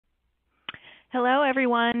Hello,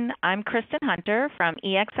 everyone. I'm Kristen Hunter from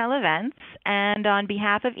EXL Events, and on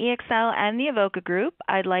behalf of EXL and the Avoca Group,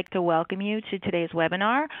 I'd like to welcome you to today's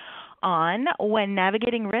webinar on when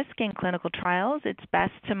navigating risk in clinical trials, it's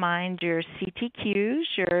best to mind your CTQs,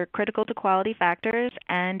 your critical to quality factors,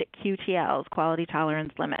 and QTLs, quality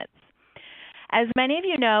tolerance limits. As many of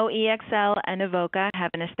you know, EXL and Avoca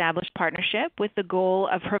have an established partnership with the goal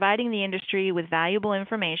of providing the industry with valuable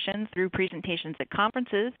information through presentations at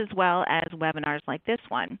conferences as well as webinars like this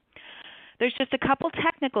one. There's just a couple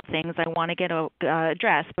technical things I want to get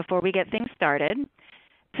addressed before we get things started.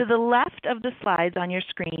 To the left of the slides on your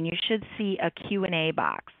screen, you should see a Q&A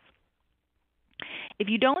box. If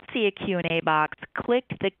you don't see a Q&A box, click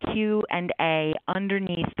the Q&A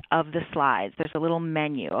underneath of the slides. There's a little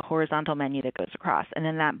menu, a horizontal menu that goes across, and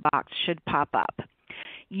then that box should pop up.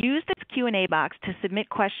 Use this Q&A box to submit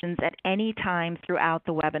questions at any time throughout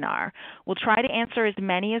the webinar. We'll try to answer as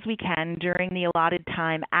many as we can during the allotted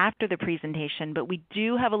time after the presentation, but we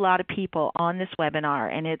do have a lot of people on this webinar,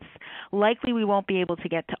 and it's likely we won't be able to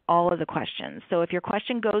get to all of the questions. So if your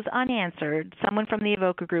question goes unanswered, someone from the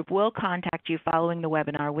Avoca Group will contact you following the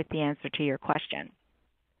webinar with the answer to your question.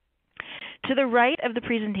 To the right of the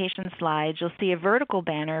presentation slides, you'll see a vertical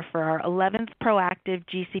banner for our 11th Proactive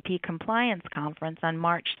GCP Compliance Conference on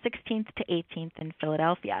March 16th to 18th in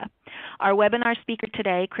Philadelphia. Our webinar speaker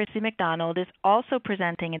today, Chrissy McDonald, is also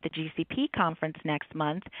presenting at the GCP conference next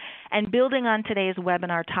month and building on today's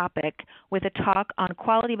webinar topic with a talk on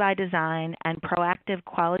quality by design and proactive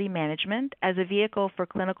quality management as a vehicle for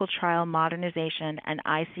clinical trial modernization and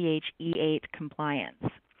ICH E8 compliance.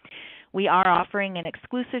 We are offering an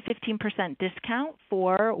exclusive 15% discount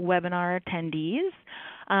for webinar attendees,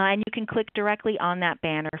 and you can click directly on that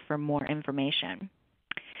banner for more information.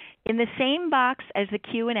 In the same box as the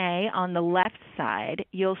Q&A on the left side,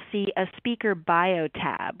 you'll see a speaker bio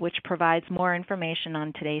tab, which provides more information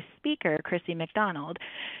on today's speaker, Chrissy McDonald,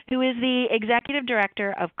 who is the Executive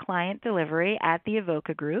Director of Client Delivery at the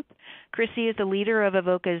Avoca Group. Chrissy is the leader of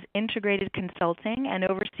Avoca's integrated consulting and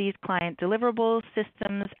oversees client deliverables,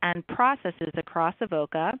 systems, and processes across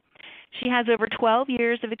Avoca. She has over 12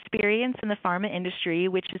 years of experience in the pharma industry,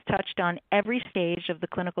 which has touched on every stage of the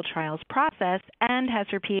clinical trials process, and has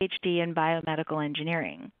her PhD in biomedical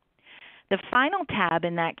engineering. The final tab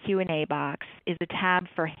in that Q&A box is a tab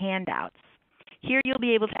for handouts. Here you'll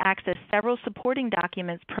be able to access several supporting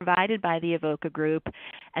documents provided by the Avoca Group,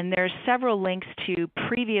 and there's several links to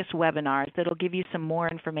previous webinars that will give you some more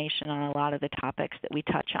information on a lot of the topics that we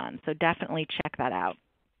touch on, so definitely check that out.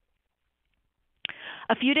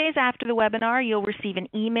 A few days after the webinar, you'll receive an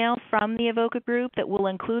email from the Avoca Group that will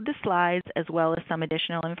include the slides as well as some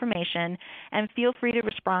additional information, and feel free to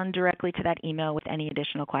respond directly to that email with any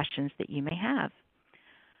additional questions that you may have.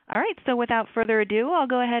 All right, so without further ado, I'll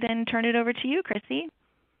go ahead and turn it over to you, Chrissy.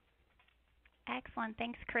 Excellent.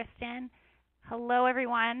 Thanks, Kristen. Hello,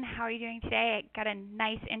 everyone. How are you doing today? I got a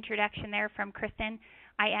nice introduction there from Kristen.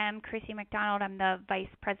 I am Chrissy McDonald. I'm the Vice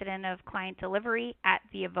President of Client Delivery at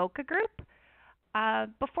the Avoca Group.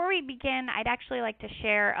 Before we begin, I'd actually like to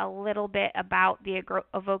share a little bit about the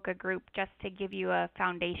Avoca Group just to give you a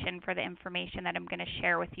foundation for the information that I'm going to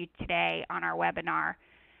share with you today on our webinar.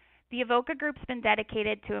 The Avoca Group's been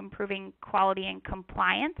dedicated to improving quality and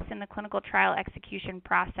compliance in the clinical trial execution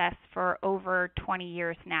process for over 20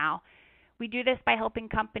 years now. We do this by helping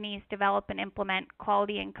companies develop and implement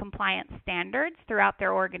quality and compliance standards throughout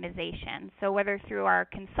their organization. So whether through our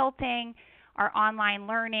consulting, our online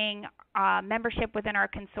learning, membership within our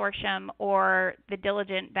consortium, or the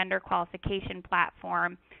Diligent vendor qualification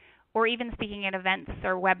platform, or even speaking at events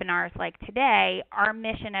or webinars like today, our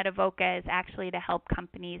mission at Avoca is actually to help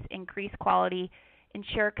companies increase quality,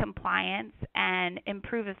 ensure compliance, and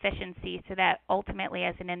improve efficiency so that ultimately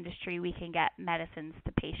as an industry we can get medicines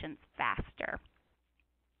to patients faster.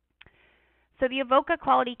 So the Avoca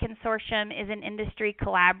Quality Consortium is an industry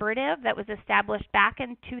collaborative that was established back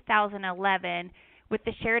in 2011 with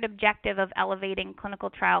the shared objective of elevating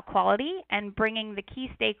clinical trial quality and bringing the key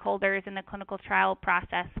stakeholders in the clinical trial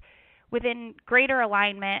process within greater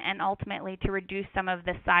alignment and ultimately to reduce some of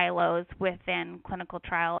the silos within clinical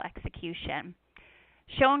trial execution.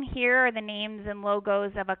 Shown here are the names and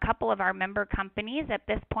logos of a couple of our member companies. At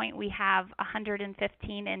this point, we have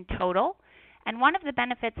 115 in total. And one of the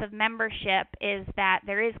benefits of membership is that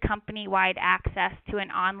there is company-wide access to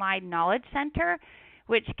an online knowledge center,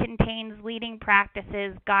 which contains leading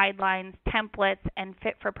practices, guidelines, templates, and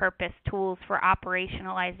fit-for-purpose tools for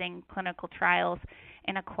operationalizing clinical trials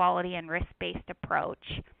in a quality and risk-based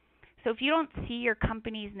approach. So if you don't see your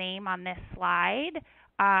company's name on this slide,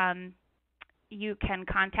 you can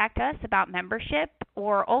contact us about membership,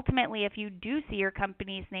 or ultimately, if you do see your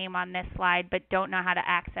company's name on this slide but don't know how to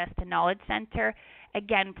access the Knowledge Center,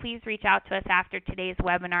 again, please reach out to us after today's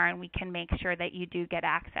webinar and we can make sure that you do get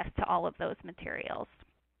access to all of those materials.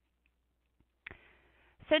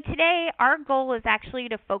 So today, our goal is actually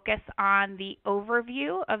to focus on the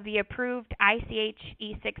overview of the approved ICH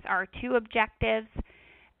E6R2 objectives,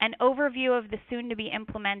 an overview of the soon-to-be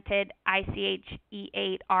implemented ICH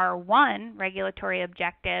E8R1 regulatory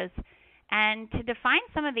objectives, and to define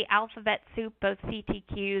some of the alphabet soup of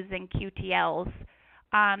CTQs and QTLs,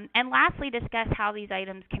 and lastly, discuss how these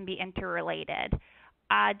items can be interrelated.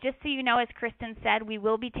 Just so you know, as Kristen said, we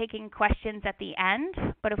will be taking questions at the end,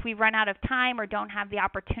 but if we run out of time or don't have the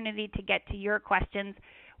opportunity to get to your questions,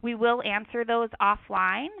 we will answer those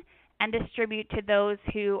offline and distribute to those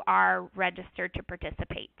who are registered to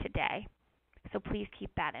participate today. So please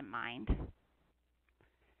keep that in mind.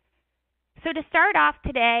 So to start off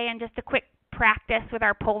today, and just a quick practice with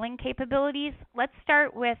our polling capabilities, let's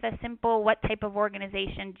start with a simple what type of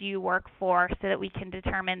organization do you work for so that we can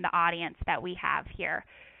determine the audience that we have here.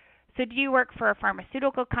 So do you work for a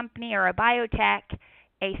pharmaceutical company or a biotech,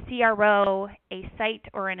 a CRO, a site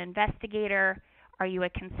or an investigator? Are you a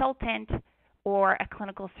consultant or a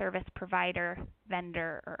clinical service provider,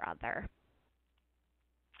 vendor, or other?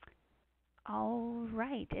 All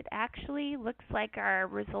right, it actually looks like our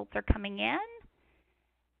results are coming in.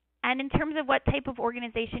 And in terms of what type of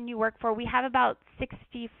organization you work for, we have about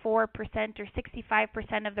 64% or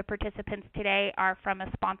 65% of the participants today are from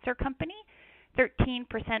a sponsor company, 13%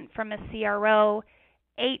 from a CRO,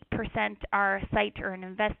 8% are a site or an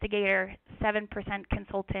investigator, 7%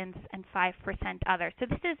 consultants, and 5% other. So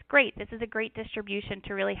this is great. This is a great distribution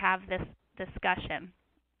to really have this discussion.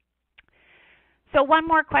 So one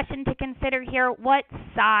more question to consider here. What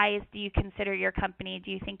size do you consider your company?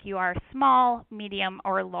 Do you think you are small, medium,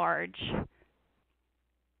 or large?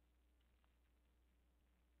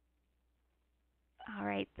 All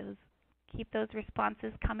right, keep those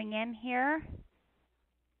responses coming in here.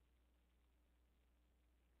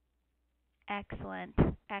 Excellent,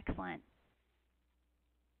 excellent.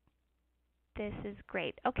 This is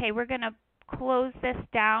great. Okay, we're going to close this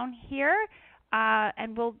down here.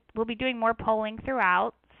 And we'll be doing more polling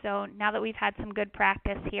throughout. So now that we've had some good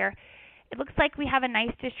practice here, it looks like we have a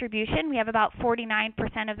nice distribution. We have about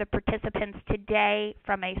 49% of the participants today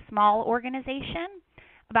from a small organization,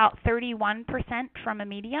 about 31% from a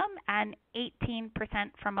medium, and 18%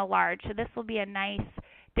 from a large. So this will be a nice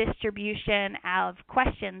distribution of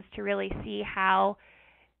questions to really see how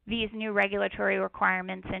these new regulatory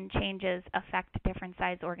requirements and changes affect different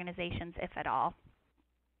size organizations, if at all.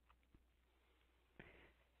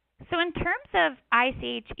 So in terms of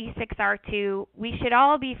ICH E6R2, we should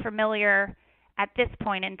all be familiar at this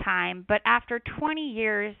point in time, but after 20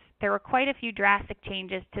 years, there were quite a few drastic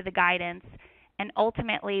changes to the guidance and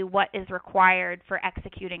ultimately what is required for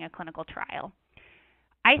executing a clinical trial.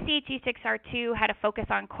 ICH E6R2 had a focus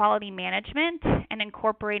on quality management and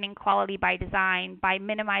incorporating quality by design by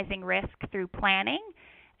minimizing risk through planning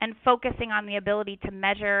and focusing on the ability to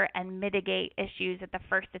measure and mitigate issues at the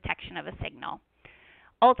first detection of a signal.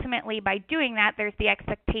 Ultimately, by doing that, there's the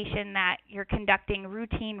expectation that you're conducting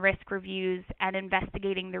routine risk reviews and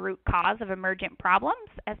investigating the root cause of emergent problems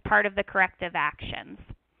as part of the corrective actions.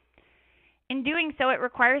 In doing so, it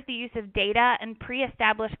requires the use of data and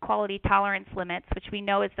pre-established quality tolerance limits, which we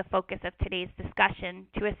know is the focus of today's discussion,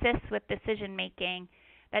 to assist with decision-making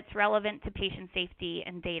that's relevant to patient safety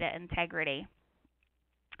and data integrity.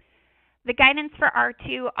 The guidance for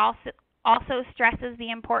R2 also stresses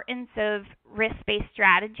the importance of risk-based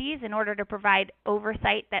strategies in order to provide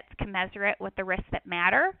oversight that's commensurate with the risks that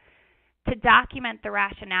matter, to document the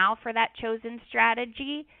rationale for that chosen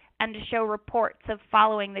strategy, and to show reports of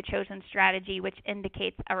following the chosen strategy, which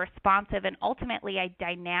indicates a responsive and ultimately a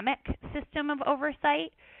dynamic system of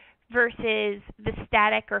oversight versus the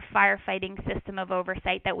static or firefighting system of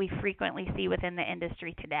oversight that we frequently see within the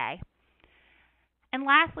industry today. And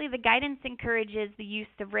lastly, the guidance encourages the use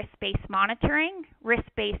of risk-based monitoring,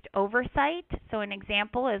 risk-based oversight. So an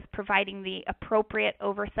example is providing the appropriate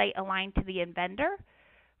oversight aligned to the vendor.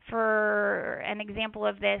 For an example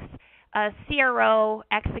of this, a CRO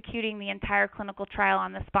executing the entire clinical trial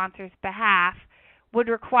on the sponsor's behalf would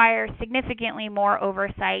require significantly more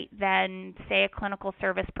oversight than, say, a clinical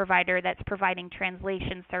service provider that's providing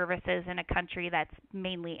translation services in a country that's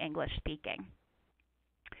mainly English-speaking.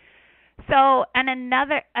 So, and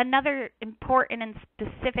another important and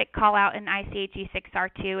specific call out in ICH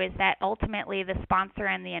E6R2 is that ultimately the sponsor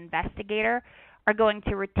and the investigator are going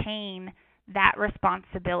to retain that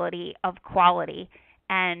responsibility of quality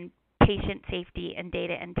and patient safety and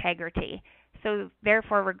data integrity. So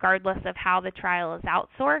therefore, regardless of how the trial is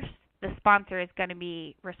outsourced, the sponsor is going to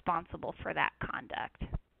be responsible for that conduct.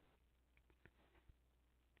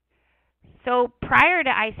 So prior to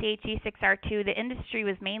ICH E6R2, the industry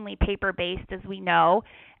was mainly paper-based, as we know,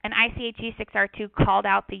 and ICH E6R2 called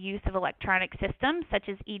out the use of electronic systems, such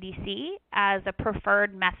as EDC, as a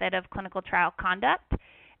preferred method of clinical trial conduct,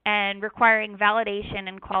 and requiring validation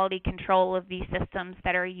and quality control of these systems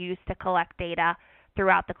that are used to collect data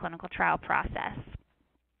throughout the clinical trial process.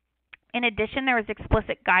 In addition, there was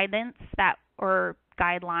explicit guidance or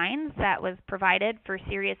guidelines that was provided for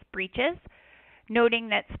serious breaches, noting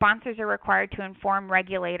that sponsors are required to inform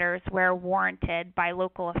regulators where warranted by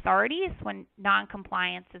local authorities when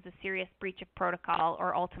noncompliance is a serious breach of protocol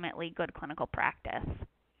or ultimately good clinical practice.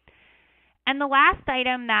 And the last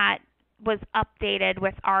item that was updated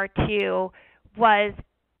with R2 was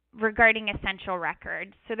regarding essential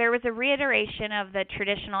records. So there was a reiteration of the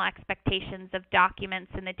traditional expectations of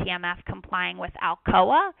documents in the TMF complying with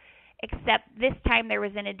ALCOA, except this time there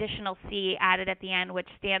was an additional C added at the end, which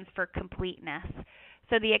stands for completeness.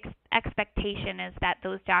 So the expectation is that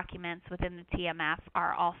those documents within the TMF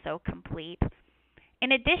are also complete.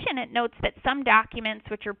 In addition, it notes that some documents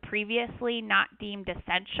which were previously not deemed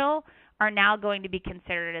essential are now going to be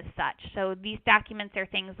considered as such. So these documents are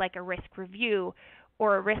things like a risk review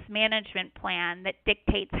or a risk management plan that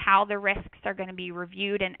dictates how the risks are going to be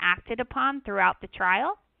reviewed and acted upon throughout the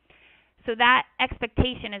trial. So that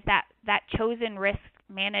expectation is that that chosen risk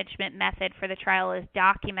management method for the trial is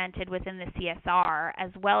documented within the CSR,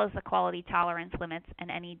 as well as the quality tolerance limits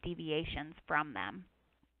and any deviations from them.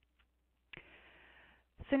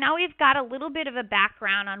 So now we've got a little bit of a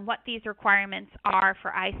background on what these requirements are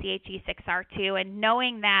for ICH E6R2, and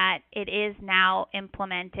knowing that it is now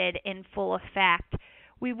implemented in full effect,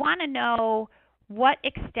 we want to know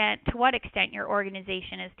to what extent your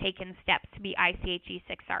organization has taken steps to be ICH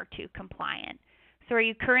E6R2 compliant. So are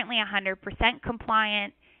you currently 100%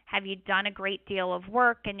 compliant? Have you done a great deal of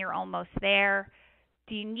work and you're almost there?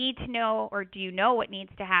 Do you need to know, or do you know what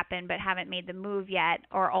needs to happen but haven't made the move yet?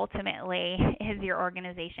 Or ultimately, is your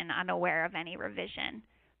organization unaware of any revision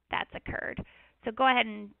that's occurred? So go ahead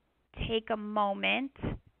and take a moment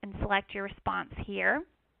and select your response here.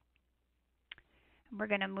 We're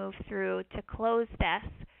going to move through to close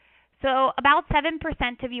this. So about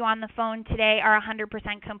 7% of you on the phone today are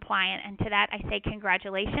 100% compliant, and to that I say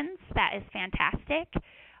congratulations. That is fantastic.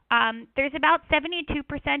 There's about 72%,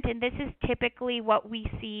 and this is typically what we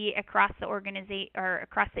see across the organization or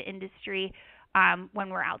across the industry when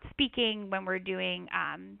we're out speaking, when we're doing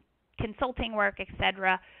consulting work,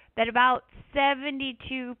 etc. That about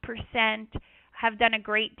 72% have done a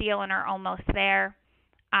great deal and are almost there.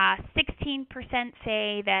 16%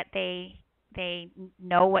 say that they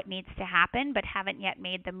know what needs to happen but haven't yet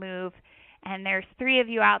made the move. And there's 3 of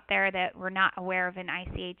you out there that were not aware of an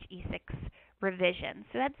ICH E6 revision.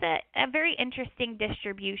 So that's a very interesting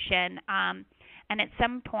distribution. And at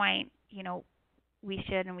some point, we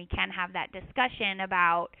should and we can have that discussion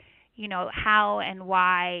about, how and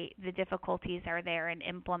why the difficulties are there in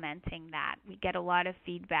implementing that. We get a lot of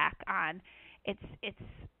feedback on it's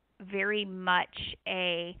very much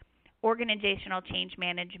a organizational change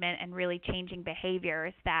management and really changing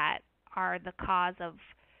behaviors that are the cause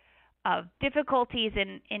of difficulties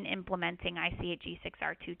in implementing ICH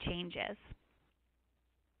E6R2 changes.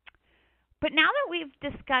 But now that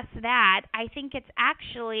we've discussed that, I think it's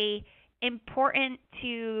actually important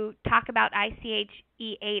to talk about ICH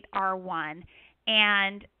E8R1,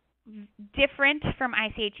 and different from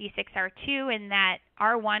ICH E6R2 in that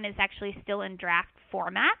R1 is actually still in draft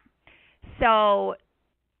format. So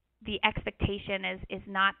the expectation is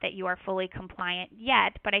not that you are fully compliant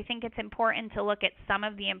yet, but I think it's important to look at some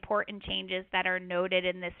of the important changes that are noted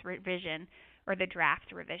in this revision or the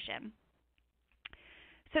draft revision.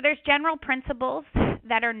 So there's general principles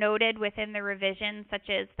that are noted within the revision, such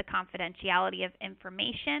as the confidentiality of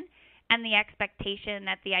information and the expectation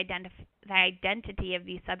that the identity of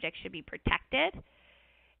these subjects should be protected.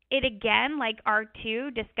 It again, like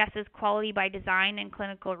R2, discusses quality by design and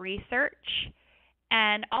clinical research,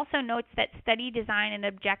 and also notes that study design and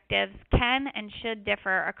objectives can and should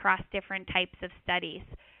differ across different types of studies.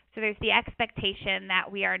 So there's the expectation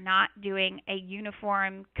that we are not doing a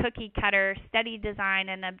uniform cookie-cutter study design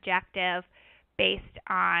and objective based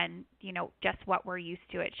on, just what we're used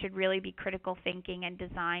to. It should really be critical thinking and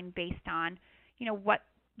design based on, what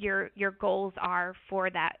your goals are for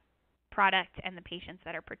that product and the patients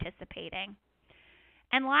that are participating.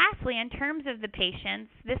 And lastly, in terms of the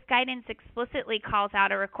patients, this guidance explicitly calls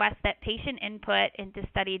out a request that patient input into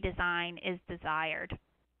study design is desired.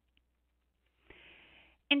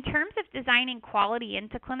 In terms of designing quality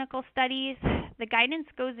into clinical studies, the guidance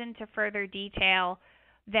goes into further detail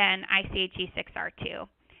than ICHE 6R2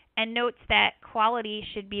 and notes that quality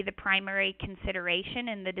should be the primary consideration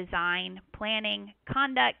in the design, planning,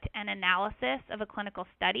 conduct, and analysis of a clinical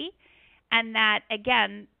study, and that,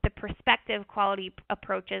 again, the prospective quality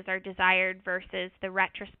approaches are desired versus the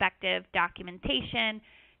retrospective documentation,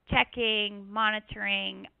 checking,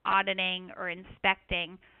 monitoring, auditing, or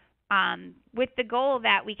inspecting, with the goal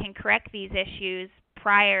that we can correct these issues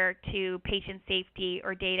prior to patient safety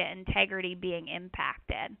or data integrity being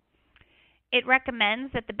impacted. It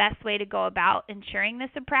recommends that the best way to go about ensuring this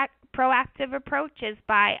proactive approach is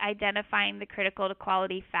by identifying the critical to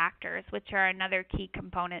quality factors, which are another key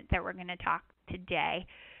component that we're going to talk today.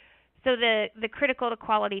 So the critical to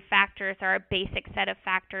quality factors are a basic set of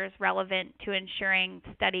factors relevant to ensuring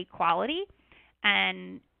study quality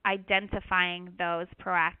and identifying those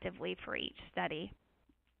proactively for each study.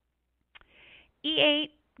 E8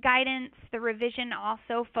 guidance, the revision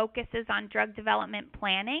also focuses on drug development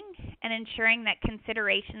planning and ensuring that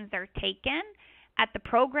considerations are taken at the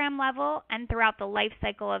program level and throughout the life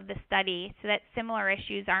cycle of the study so that similar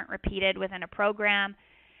issues aren't repeated within a program,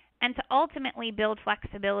 and to ultimately build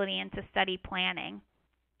flexibility into study planning.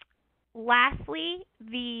 Lastly,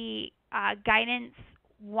 the guidance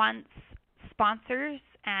wants sponsors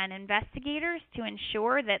and investigators to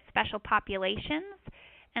ensure that special populations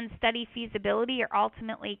and study feasibility are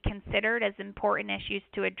ultimately considered as important issues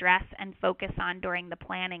to address and focus on during the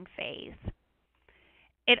planning phase.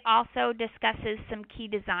 It also discusses some key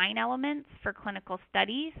design elements for clinical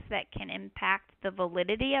studies that can impact the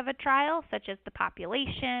validity of a trial, such as the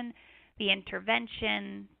population, the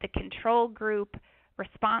intervention, the control group,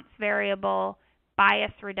 response variable,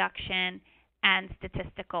 bias reduction, and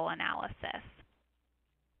statistical analysis.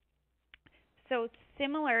 So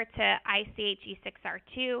similar to ICHE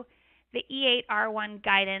 6R2, the E8R1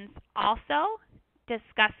 guidance also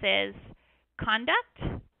discusses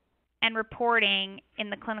conduct and reporting in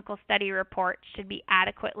the clinical study report should be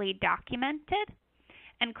adequately documented,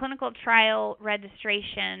 and clinical trial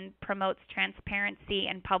registration promotes transparency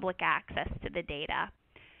and public access to the data.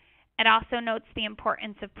 It also notes the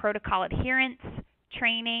importance of protocol adherence,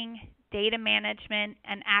 training, data management,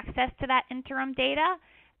 and access to that interim data,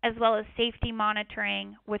 as well as safety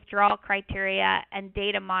monitoring, withdrawal criteria, and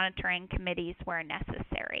data monitoring committees where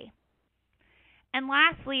necessary. And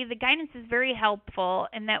lastly, the guidance is very helpful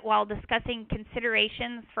in that while discussing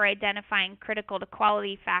considerations for identifying critical to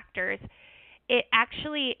quality factors, it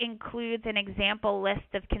actually includes an example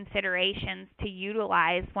list of considerations to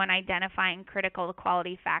utilize when identifying critical to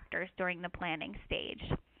quality factors during the planning stage.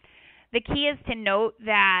 The key is to note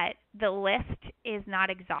that the list is not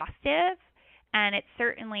exhaustive, and it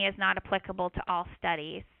certainly is not applicable to all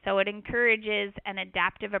studies. So it encourages an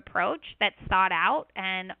adaptive approach that's thought out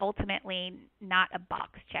and ultimately not a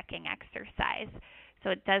box-checking exercise. So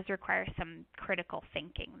it does require some critical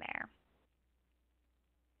thinking there.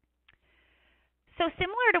 So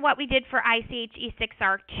similar to what we did for ICHE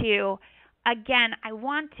 6R2, again, I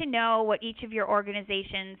want to know what each of your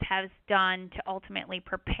organizations has done to ultimately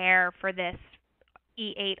prepare for this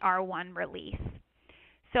E8R1 release.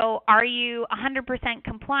 So are you 100%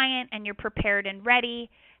 compliant and you're prepared and ready?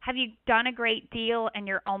 Have you done a great deal and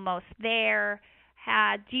you're almost there?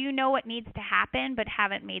 Do you know what needs to happen but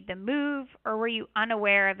haven't made the move? Or were you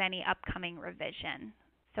unaware of any upcoming revision?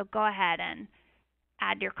 So go ahead and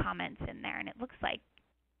add your comments in there. And it looks like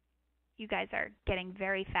you guys are getting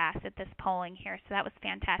very fast at this polling here, so that was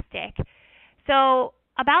fantastic. So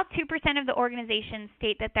about 2% of the organizations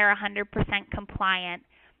state that they're 100% compliant.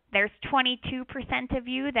 There's 22% of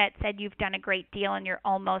you that said you've done a great deal and you're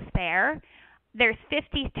almost there. There's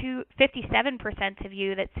 57% of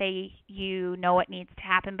you that say you know what needs to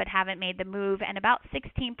happen but haven't made the move, and about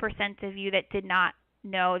 16% of you that did not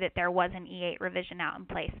know that there was an E8 revision out in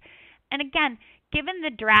place. And again, given the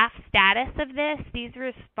draft status of this, these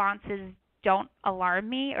responses don't alarm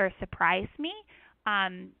me or surprise me.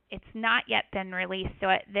 It's not yet been released, so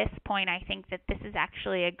at this point I think that this is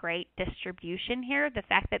actually a great distribution here. The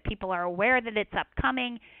fact that people are aware that it's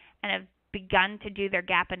upcoming and have begun to do their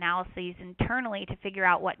gap analyses internally to figure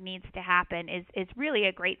out what needs to happen is really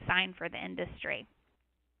a great sign for the industry.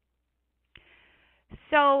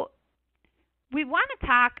 So we want to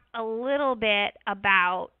talk a little bit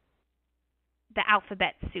about the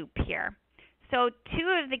alphabet soup here. So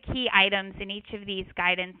two of the key items in each of these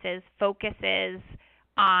guidances focuses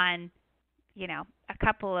on, a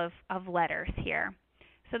couple of letters here.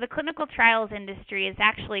 So the clinical trials industry is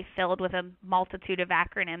actually filled with a multitude of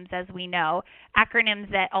acronyms, as we know, acronyms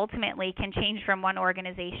that ultimately can change from one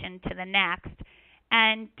organization to the next.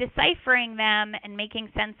 And deciphering them and making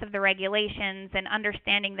sense of the regulations and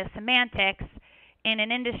understanding the semantics in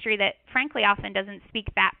an industry that frankly often doesn't speak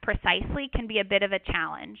that precisely can be a bit of a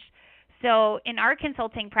challenge. So in our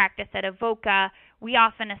consulting practice at Avoca, we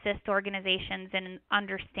often assist organizations in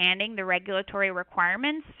understanding the regulatory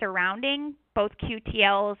requirements surrounding both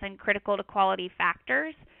QTLs and critical to quality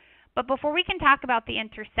factors. But before we can talk about the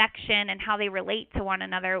intersection and how they relate to one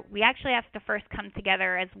another, we actually have to first come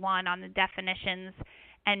together as one on the definitions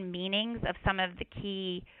and meanings of some of the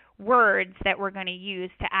key words that we're going to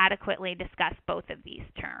use to adequately discuss both of these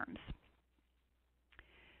terms.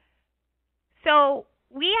 So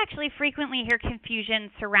we actually frequently hear confusion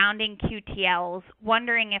surrounding QTLs,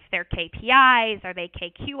 wondering if they're KPIs, are they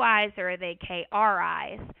KQIs, or are they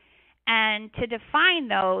KRIs? And to define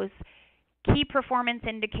those, key performance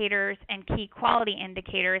indicators and key quality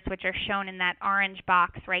indicators, which are shown in that orange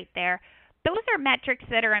box right there, those are metrics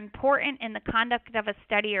that are important in the conduct of a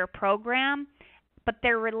study or program, but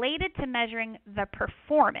they're related to measuring the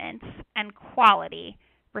performance and quality,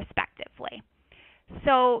 respectively.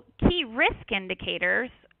 So key risk indicators,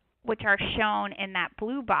 which are shown in that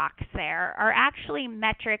blue box there, are actually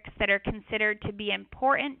metrics that are considered to be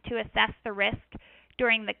important to assess the risk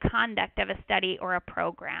during the conduct of a study or a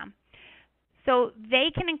program. So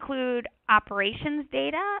they can include operations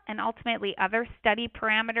data and ultimately other study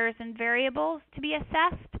parameters and variables to be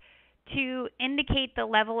assessed to indicate the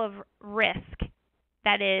level of risk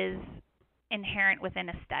that is inherent within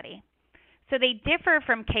a study. So they differ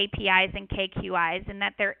from KPIs and KQIs in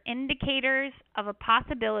that they're indicators of a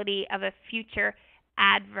possibility of a future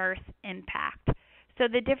adverse impact. So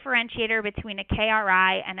the differentiator between a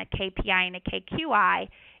KRI and a KPI and a KQI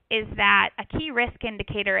is that a key risk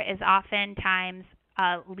indicator is oftentimes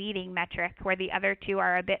a leading metric where the other two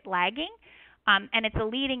are a bit lagging. And it's a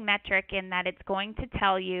leading metric in that it's going to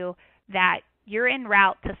tell you that you're en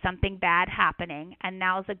route to something bad happening, and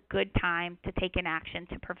now's a good time to take an action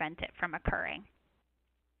to prevent it from occurring.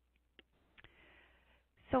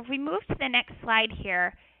 So if we move to the next slide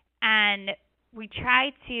here, and we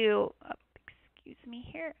try to,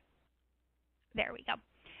 there we go.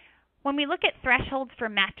 When we look at thresholds for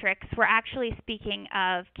metrics, we're actually speaking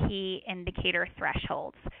of key indicator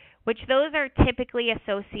thresholds, which those are typically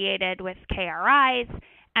associated with KRIs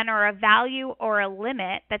and are a value or a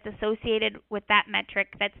limit that's associated with that metric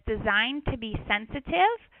that's designed to be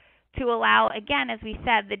sensitive to allow, again, as we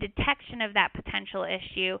said, the detection of that potential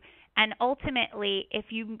issue. And ultimately, if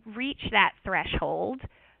you reach that threshold,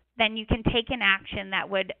 then you can take an action that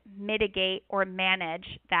would mitigate or manage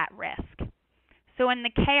that risk. So in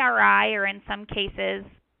the KRI, or in some cases,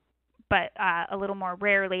 but a little more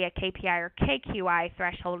rarely, a KPI or KQI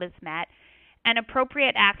threshold is met, an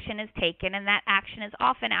appropriate action is taken, and that action is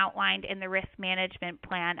often outlined in the risk management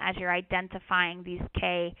plan as you're identifying these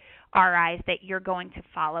KRIs that you're going to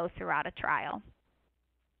follow throughout a trial.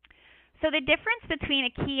 So the difference between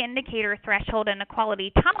a key indicator threshold and a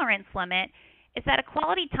quality tolerance limit is that a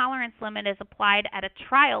quality tolerance limit is applied at a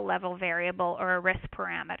trial level variable or a risk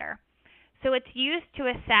parameter. So it's used to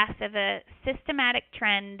assess if a systematic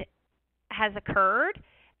trend has occurred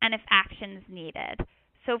and if action's needed.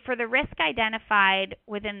 So for the risk identified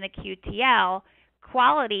within the QTL,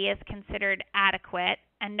 quality is considered adequate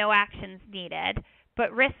and no actions needed,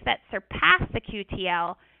 but risks that surpass the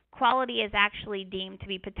QTL, quality is actually deemed to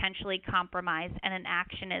be potentially compromised and an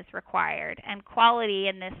action is required. And quality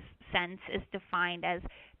in this sense is defined as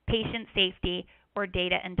patient safety or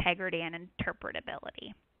data integrity and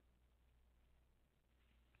interpretability.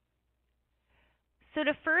 So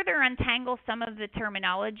to further untangle some of the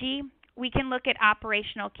terminology, we can look at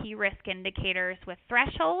operational key risk indicators with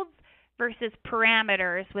thresholds versus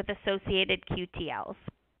parameters with associated QTLs.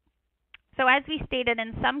 So as we stated,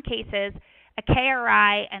 in some cases, a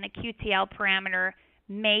KRI and a QTL parameter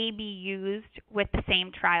may be used with the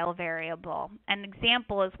same trial variable. An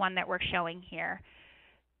example is one that we're showing here.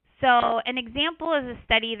 So an example is a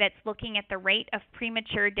study that's looking at the rate of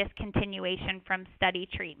premature discontinuation from study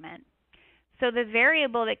treatment. So the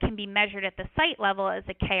variable that can be measured at the site level is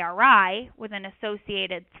a KRI with an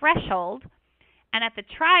associated threshold, and at the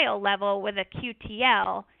trial level with a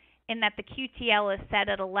QTL, in that the QTL is set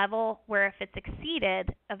at a level where if it's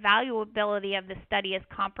exceeded, evaluability of the study is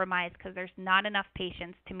compromised because there's not enough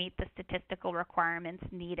patients to meet the statistical requirements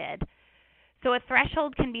needed. So a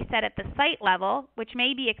threshold can be set at the site level, which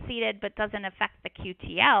may be exceeded but doesn't affect the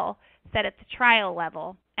QTL, set at the trial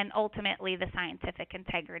level, and ultimately the scientific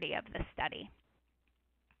integrity of the study.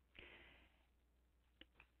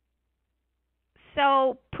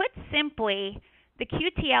 So put simply, The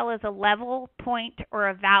QTL is a level, point, or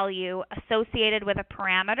a value associated with a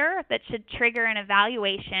parameter that should trigger an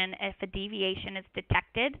evaluation if a deviation is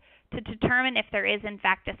detected to determine if there is in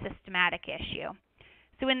fact a systematic issue.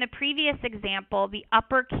 So in the previous example, the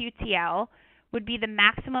upper QTL would be the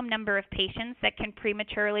maximum number of patients that can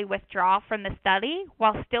prematurely withdraw from the study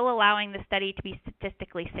while still allowing the study to be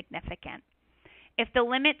statistically significant. If the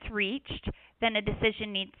limit's reached, then a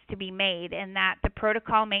decision needs to be made in that the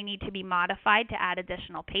protocol may need to be modified to add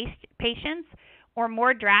additional patients, or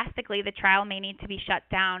more drastically, the trial may need to be shut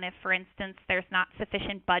down if, for instance, there's not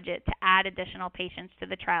sufficient budget to add additional patients to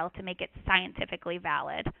the trial to make it scientifically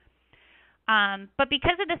valid. But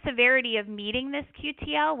because of the severity of meeting this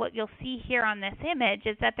QTL, what you'll see here on this image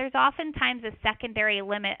is that there's oftentimes a secondary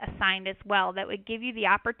limit assigned as well that would give you the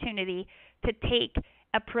opportunity to take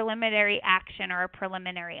a preliminary action or a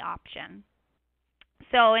preliminary option.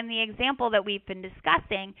 So in the example that we've been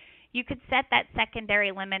discussing, you could set that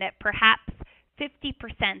secondary limit at perhaps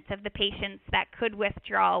 50% of the patients that could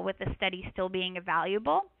withdraw with the study still being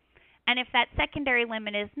evaluable. And if that secondary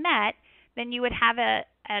limit is met, then you would have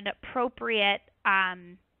an appropriate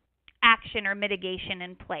action or mitigation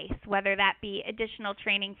in place, whether that be additional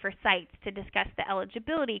training for sites to discuss the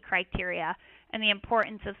eligibility criteria and the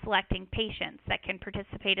importance of selecting patients that can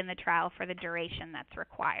participate in the trial for the duration that's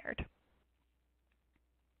required.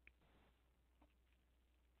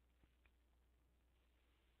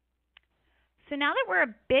 So now that we're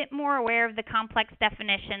a bit more aware of the complex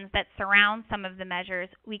definitions that surround some of the measures,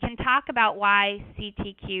 we can talk about why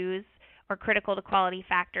CTQs, or critical to quality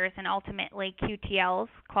factors, and ultimately QTLs,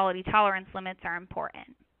 quality tolerance limits, are important.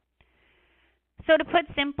 So to put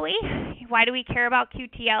simply, why do we care about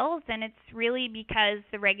QTLs? And it's really because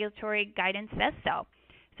the regulatory guidance says so.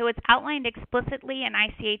 So it's outlined explicitly in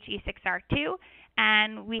ICH E6R2,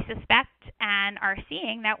 and we suspect and are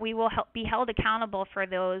seeing that we will be held accountable for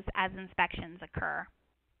those as inspections occur.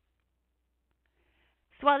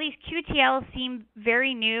 So while these QTLs seem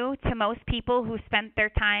very new to most people who spent their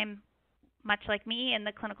time, much like me, in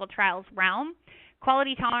the clinical trials realm,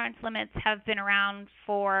 quality tolerance limits have been around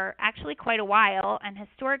for actually quite a while and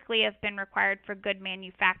historically have been required for good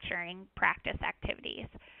manufacturing practice activities.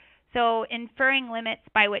 So inferring limits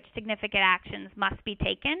by which significant actions must be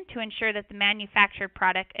taken to ensure that the manufactured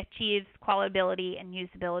product achieves quality and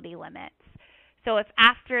usability limits. So if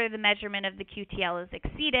after the measurement of the QTL is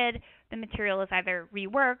exceeded, the material is either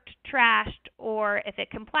reworked, trashed, or if it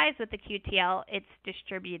complies with the QTL, it's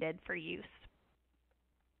distributed for use.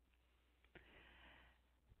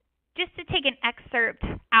 Just to take an excerpt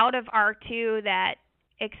out of R2 that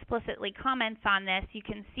explicitly comments on this, you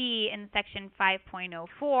can see in section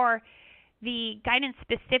 5.04, the guidance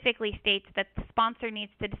specifically states that the sponsor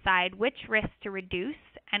needs to decide which risks to reduce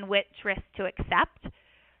and which risks to accept.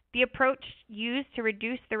 The approach used to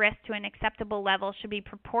reduce the risk to an acceptable level should be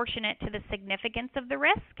proportionate to the significance of the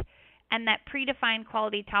risk, and that predefined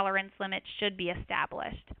quality tolerance limits should be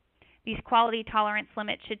established. These quality tolerance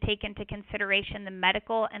limits should take into consideration the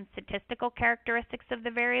medical and statistical characteristics of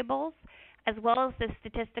the variables, as well as the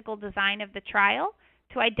statistical design of the trial,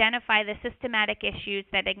 to identify the systematic issues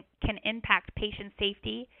that can impact patient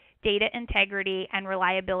safety, data integrity, and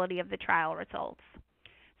reliability of the trial results.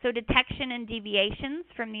 So detection and deviations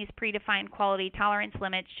from these predefined quality tolerance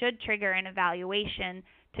limits should trigger an evaluation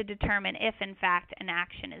to determine if, in fact, an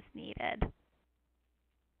action is needed.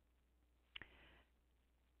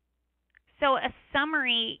 So a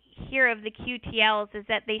summary here of the QTLs is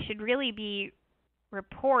that they should really be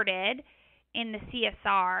reported in the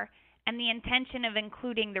CSR, and the intention of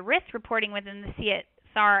including the risk reporting within the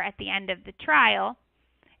CSR at the end of the trial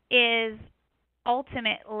is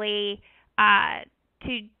ultimately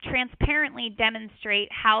to transparently demonstrate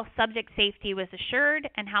how subject safety was assured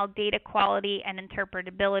and how data quality and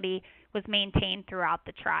interpretability was maintained throughout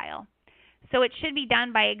the trial. So it should be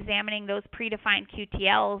done by examining those predefined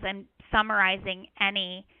QTLs and summarizing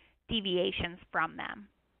any deviations from them.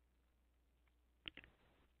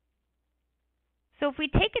 So if we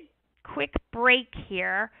take a quick break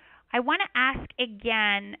here, I want to ask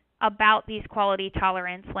again about these quality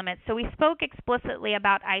tolerance limits. So we spoke explicitly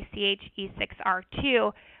about ICH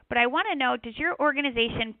E6R2, but I want to know, does your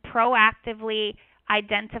organization proactively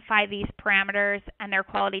identify these parameters and their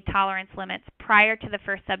quality tolerance limits prior to the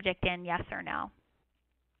first subject in, yes or no?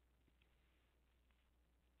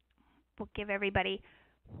 We'll give everybody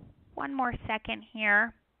one more second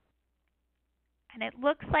here. And it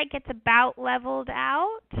looks like it's about leveled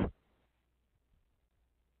out.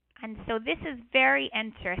 And so this is very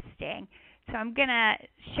interesting. So I'm going to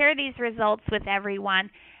share these results with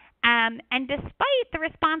everyone. And despite the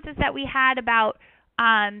responses that we had about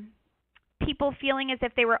people feeling as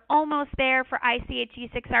if they were almost there for ICH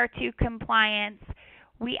E6R2 compliance,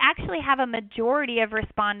 we actually have a majority of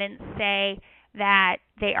respondents say that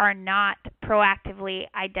they are not proactively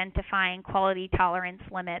identifying quality tolerance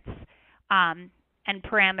limits and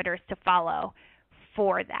parameters to follow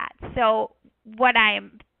for that. So what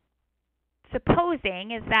I'm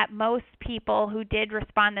supposing is that most people who did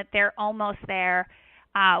respond that they're almost there,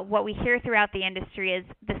 what we hear throughout the industry is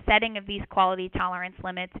the setting of these quality tolerance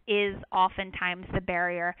limits is oftentimes the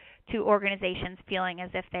barrier to organizations feeling as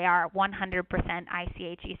if they are 100%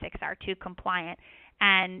 ICH E6R2 compliant.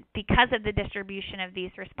 And because of the distribution of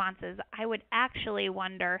these responses, I would actually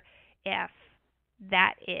wonder if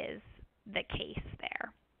that is the case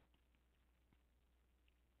there.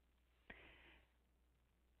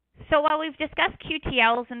 So while we've discussed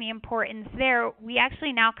QTLs and the importance there, we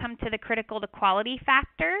actually now come to the critical to quality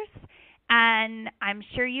factors. And I'm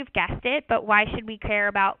sure you've guessed it, but why should we care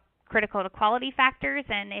about critical to quality factors?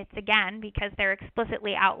 And it's, again, because they're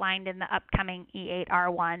explicitly outlined in the upcoming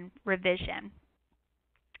E8R1 revision.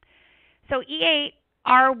 So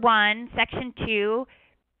E8R1 Section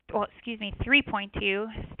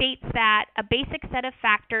 3.2 states that a basic set of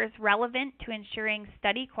factors relevant to ensuring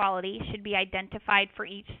study quality should be identified for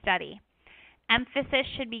each study. Emphasis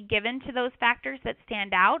should be given to those factors that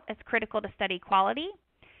stand out as critical to study quality.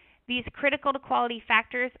 These critical to quality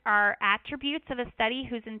factors are attributes of a study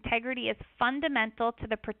whose integrity is fundamental to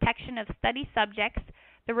the protection of study subjects,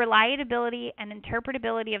 the reliability and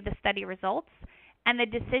interpretability of the study results, and the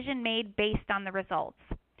decision made based on the results.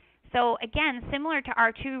 So again, similar to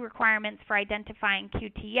R2 requirements for identifying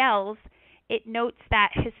QTLs, it notes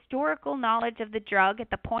that historical knowledge of the drug at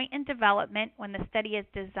the point in development when the study is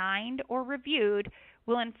designed or reviewed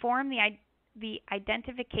will inform the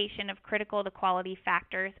identification of critical to quality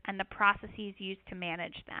factors and the processes used to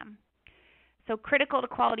manage them. So critical to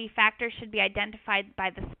quality factors should be identified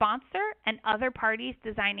by the sponsor and other parties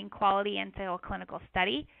designing quality into a clinical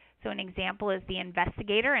study. So an example is the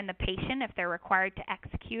investigator and the patient if they're required to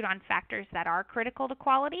execute on factors that are critical to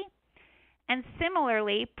quality. And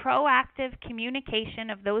similarly, proactive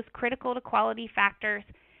communication of those critical to quality factors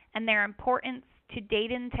and their importance to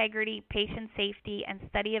data integrity, patient safety, and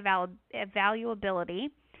study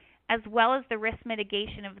evaluability, as well as the risk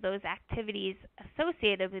mitigation of those activities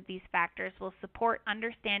associated with these factors, will support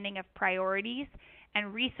understanding of priorities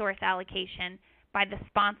and resource allocation by the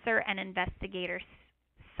sponsor and investigator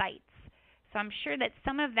sites. So I'm sure that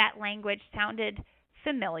some of that language sounded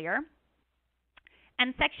familiar.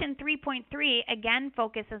 And Section 3.3 again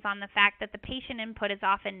focuses on the fact that the patient input is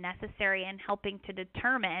often necessary in helping to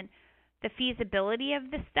determine the feasibility of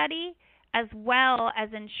the study, as well as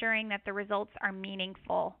ensuring that the results are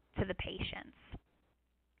meaningful to the patients.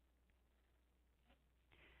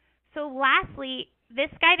 So lastly, this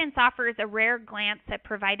guidance offers a rare glance at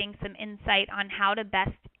providing some insight on how to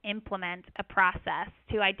best implement a process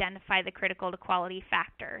to identify the critical to quality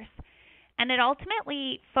factors. And it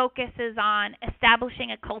ultimately focuses on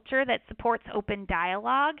establishing a culture that supports open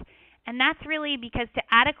dialogue. And that's really because to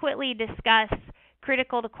adequately discuss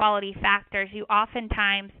critical to quality factors, you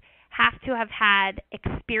oftentimes have to have had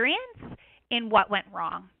experience in what went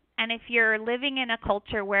wrong. And if you're living in a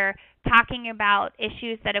culture where talking about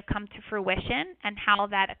issues that have come to fruition and how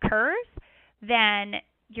that occurs, then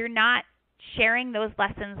you're not sharing those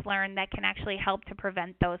lessons learned that can actually help to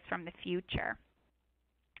prevent those from the future.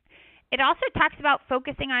 It also talks about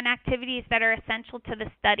focusing on activities that are essential to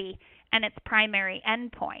the study and its primary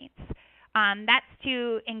endpoints. That's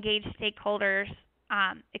to engage stakeholders,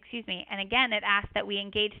 and again, it asks that we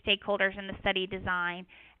engage stakeholders in the study design.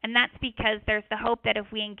 And that's because there's the hope that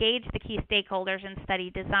if we engage the key stakeholders in study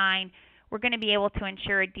design, we're going to be able to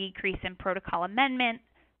ensure a decrease in protocol amendments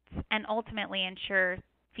and ultimately ensure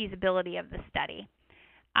feasibility of the study.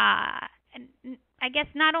 And I guess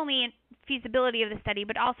not only feasibility of the study,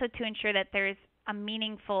 but also to ensure that there's a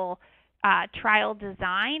meaningful trial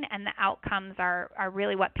design and the outcomes are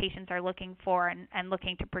really what patients are looking for and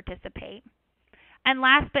looking to participate. And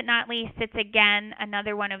last but not least, it's again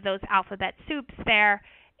another one of those alphabet soups there,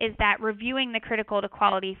 is that reviewing the critical to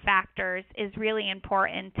quality factors is really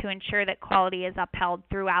important to ensure that quality is upheld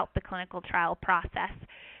throughout the clinical trial process.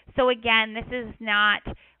 So again, this is not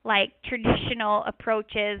like traditional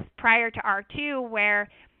approaches prior to R2 where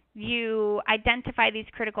you identify these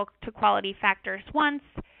critical to quality factors once,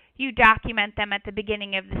 you document them at the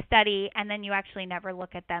beginning of the study, and then you actually never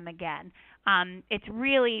look at them again. It's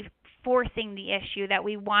really forcing the issue that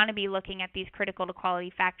we want to be looking at these critical to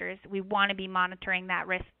quality factors. We want to be monitoring that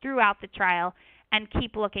risk throughout the trial and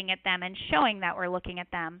keep looking at them and showing that we're looking at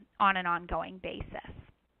them on an ongoing basis.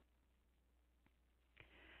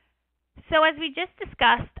 So as we just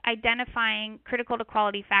discussed, identifying critical to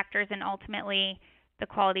quality factors and ultimately the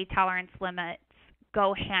quality tolerance limits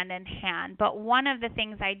go hand in hand. But one of the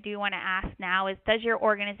things I do want to ask now is, does your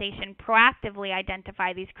organization proactively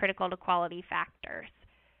identify these critical to quality factors?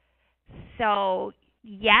 So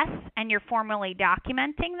yes, and you're formally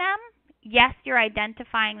documenting them. Yes, you're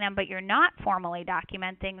identifying them, but you're not formally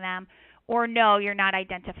documenting them. Or no, you're not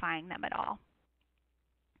identifying them at all.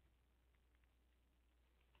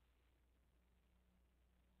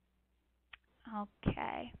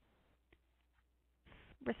 Okay.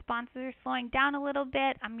 Responses are slowing down a little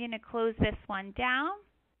bit. I'm going to close this one down.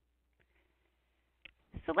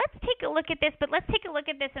 So let's take a look at this, but let's take a look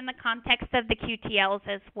at this in the context of the QTLs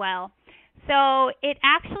as well. So it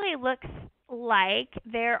actually looks like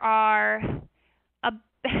there are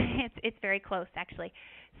it's very close actually.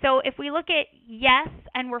 So if we look at yes,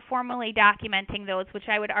 and we're formally documenting those, which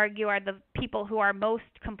I would argue are the people who are most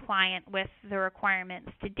compliant with the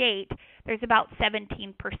requirements to date, there's about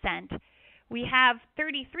 17%. We have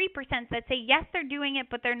 33% that say yes, they're doing it,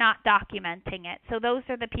 but they're not documenting it. So those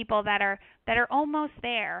are the people that are almost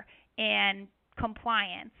there in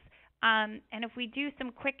compliance. And if we do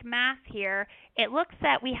some quick math here, it looks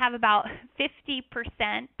that we have about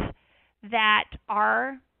 50% that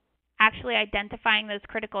are actually identifying those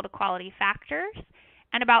critical to quality factors,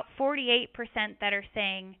 and about 48% that are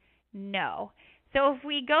saying no. So if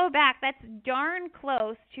we go back, that's darn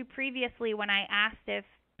close to previously when I asked if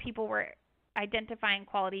people were identifying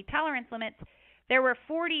quality tolerance limits. There were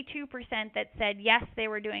 42% that said yes, they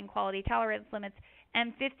were doing quality tolerance limits,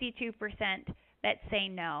 and 52% that say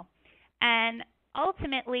no. And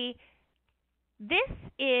ultimately, this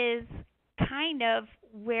is kind of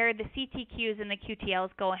where the CTQs and the QTLs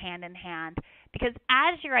go hand in hand, because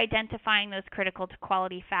as you're identifying those critical to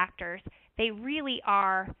quality factors, they really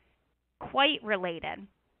are quite related.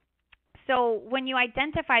 So when you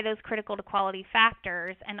identify those critical to quality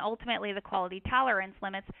factors and ultimately the quality tolerance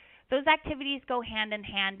limits, those activities go hand in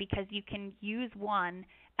hand because you can use one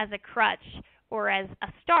as a crutch or as a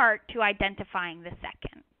start to identifying the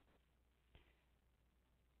second.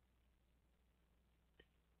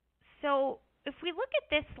 So if we look at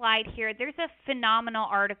this slide here, there's a phenomenal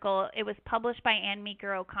article. It was published by Ann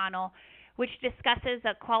Meeker O'Connell, which discusses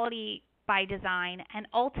quality by design and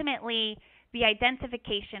ultimately the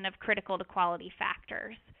identification of critical to quality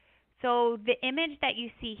factors. So the image that you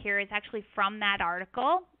see here is actually from that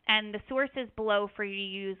article, and the source is below for you to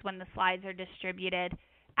use when the slides are distributed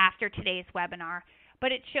after today's webinar.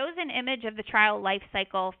 But it shows an image of the trial life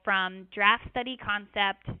cycle from draft study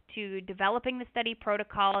concept to developing the study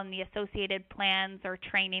protocol and the associated plans or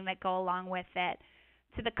training that go along with it,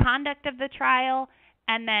 to the conduct of the trial,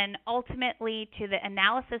 and then ultimately to the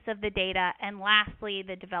analysis of the data, and lastly,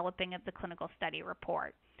 the developing of the clinical study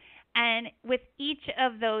report. And with each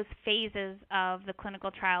of those phases of the clinical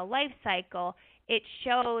trial life cycle, it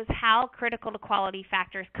shows how critical to quality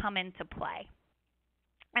factors come into play.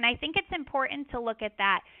 And I think it's important to look at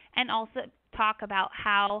that and also talk about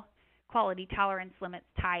how quality tolerance limits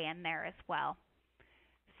tie in there as well.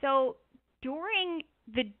 So during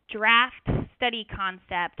the draft study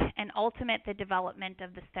concept and the development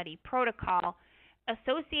of the study protocol,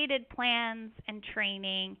 associated plans and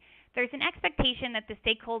training, there's an expectation that the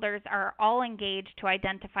stakeholders are all engaged to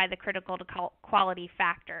identify the critical to quality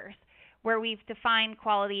factors, where we've defined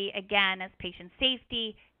quality again as patient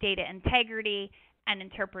safety, data integrity, and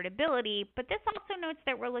interpretability, but this also notes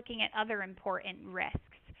that we're looking at other important risks.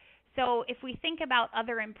 So if we think about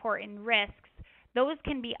other important risks, those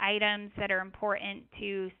can be items that are important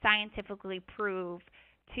to scientifically prove,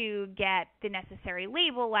 to get the necessary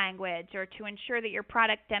label language, or to ensure that your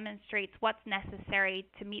product demonstrates what's necessary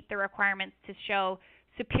to meet the requirements to show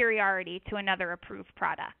superiority to another approved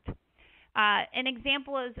product. An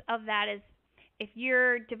example of that is if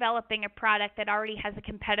you're developing a product that already has a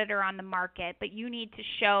competitor on the market, but you need to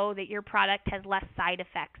show that your product has less side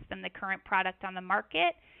effects than the current product on the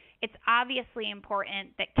market, it's obviously important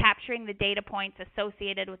that capturing the data points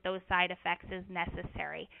associated with those side effects is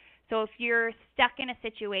necessary. So if you're stuck in a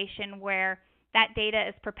situation where that data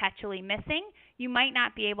is perpetually missing, you might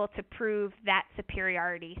not be able to prove that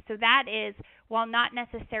superiority. So that is, while not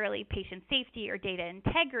necessarily patient safety or data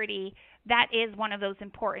integrity, that is one of those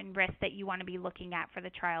important risks that you want to be looking at for the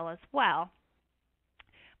trial as well.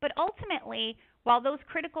 But ultimately, while those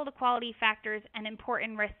critical to quality factors and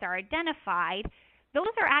important risks are identified, those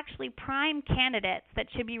are actually prime candidates that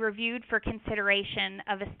should be reviewed for consideration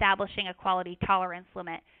of establishing a quality tolerance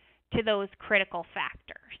limit to those critical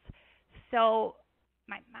factors. So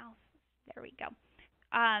my mouse, there we go.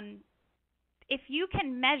 If you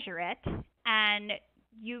can measure it and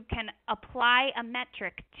you can apply a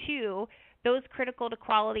metric to those critical to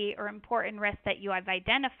quality or important risks that you have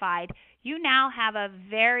identified, you now have a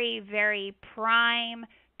very, very prime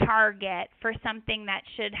target for something that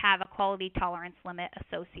should have a quality tolerance limit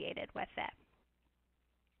associated with it.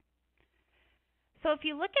 So if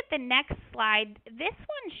you look at the next slide, this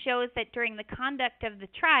one shows that during the conduct of the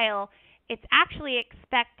trial, it's actually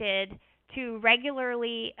expected to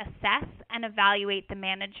regularly assess and evaluate the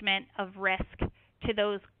management of risk to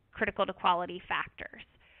those critical to quality factors.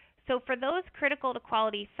 So for those critical to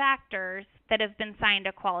quality factors that have been assigned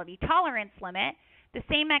a quality tolerance limit, the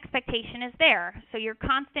same expectation is there. So you're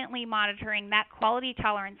constantly monitoring that quality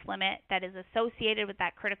tolerance limit that is associated with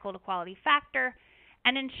that critical to quality factor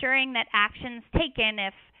and ensuring that actions taken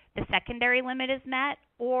if the secondary limit is met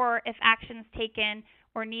or if actions taken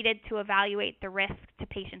or needed to evaluate the risk to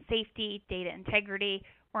patient safety, data integrity,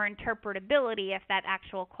 or interpretability if that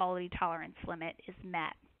actual quality tolerance limit is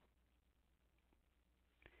met.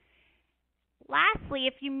 Lastly,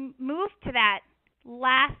 if you move to that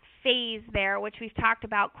last phase there, which we've talked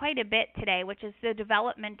about quite a bit today, which is the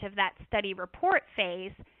development of that study report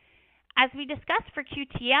phase, as we discussed for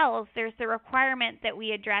QTLs, there's the requirement that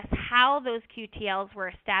we address how those QTLs were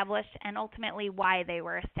established and ultimately why they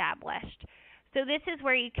were established. So this is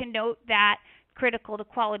where you can note that critical to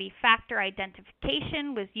quality factor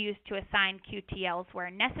identification was used to assign QTLs where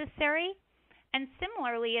necessary. And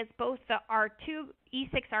similarly, as both the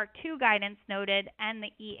E6R2 guidance noted and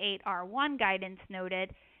the E8R1 guidance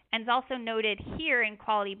noted, and is also noted here in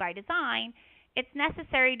quality by design, it's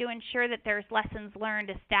necessary to ensure that there's lessons learned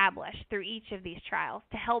established through each of these trials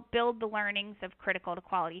to help build the learnings of critical to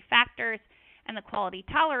quality factors and the quality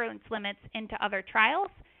tolerance limits into other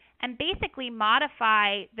trials, and basically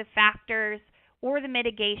modify the factors or the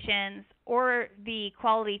mitigations or the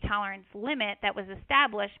quality tolerance limit that was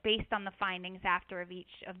established based on the findings after of each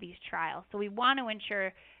of these trials. So we want to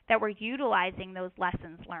ensure that we're utilizing those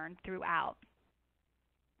lessons learned throughout.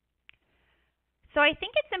 So I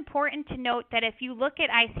think it's important to note that if you look at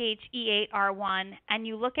ICH E8R1 and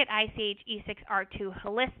you look at ICH E6R2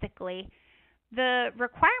 holistically, the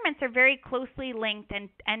requirements are very closely linked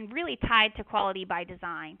and really tied to quality by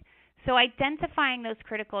design. So identifying those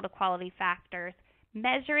critical to quality factors,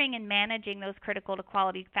 measuring and managing those critical to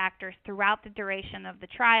quality factors throughout the duration of the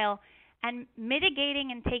trial, and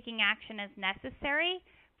mitigating and taking action as necessary,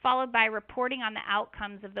 followed by reporting on the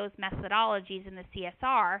outcomes of those methodologies in the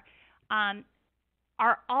CSR,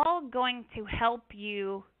 are all going to help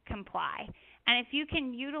you comply. And if you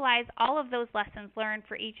can utilize all of those lessons learned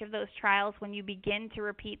for each of those trials when you begin to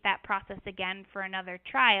repeat that process again for another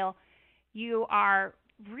trial, you are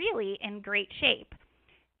really in great shape.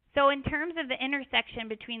 So in terms of the intersection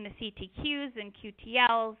between the CTQs and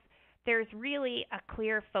QTLs, there's really a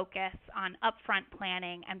clear focus on upfront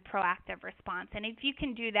planning and proactive response. And if you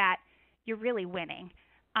can do that, you're really winning.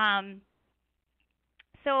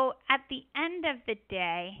 So at the end of the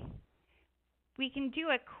day, we can do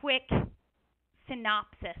a quick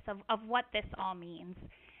synopsis of what this all means.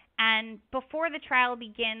 And before the trial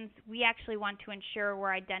begins, we actually want to ensure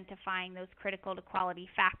we're identifying those critical to quality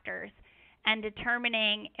factors and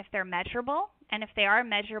determining if they're measurable. And if they are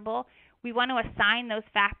measurable, we want to assign those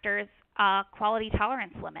factors a quality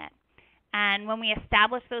tolerance limit. And when we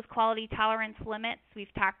establish those quality tolerance limits,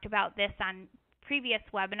 we've talked about this on previous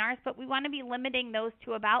webinars, but we want to be limiting those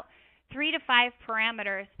to about 3 to 5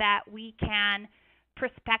 parameters that we can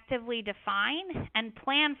prospectively define and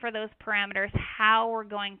plan for those parameters how we're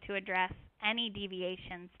going to address any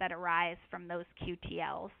deviations that arise from those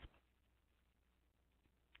QTLs.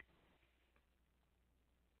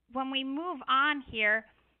 When we move on here,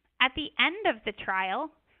 at the end of the trial,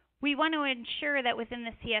 we want to ensure that within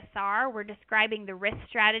the CSR, we're describing the risk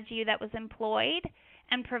strategy that was employed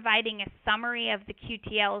and providing a summary of the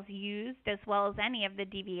QTLs used as well as any of the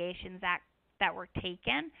deviations that were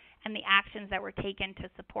taken and the actions that were taken to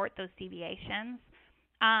support those deviations.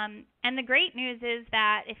 And the great news is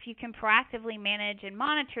that if you can proactively manage and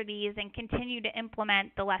monitor these and continue to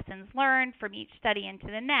implement the lessons learned from each study into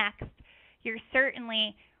the next, you're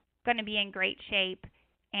certainly going to be in great shape,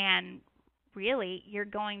 and really you're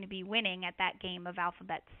going to be winning at that game of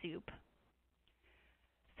alphabet soup.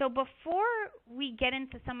 So before we get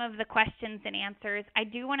into some of the questions and answers, I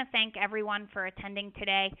do want to thank everyone for attending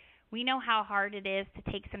today. We know how hard it is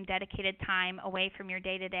to take some dedicated time away from your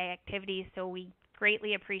day-to-day activities, so we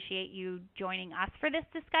greatly appreciate you joining us for this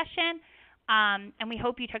discussion. And we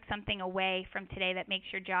hope you took something away from today that makes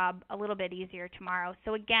your job a little bit easier tomorrow.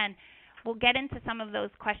 So again, we'll get into some of those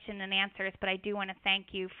questions and answers, but I do want to thank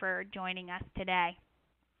you for joining us today.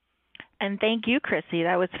 And thank you, Chrissy.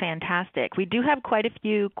 That was fantastic. We do have quite a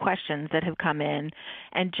few questions that have come in.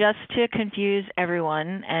 And just to confuse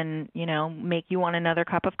everyone and, make you want another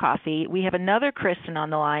cup of coffee, we have another Kristen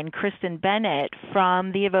on the line, Kristen Bennett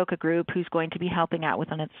from the Avoca group, who's going to be helping out with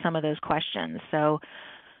some of those questions. So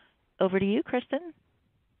over to you, Kristen.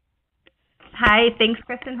 Hi, thanks,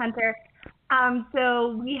 Kristen Hunter.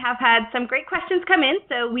 So we have had some great questions come in,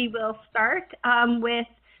 so we will start with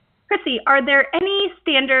Chrissy. Are there any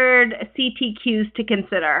standard CTQs to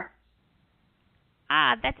consider?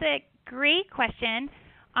 That's a great question.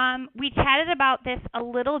 We chatted about this a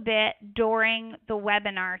little bit during the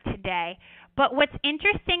webinar today, but what's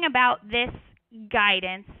interesting about this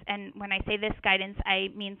guidance, and when I say this guidance, I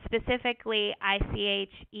mean specifically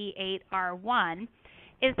ICH E8R1,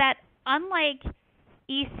 is that unlike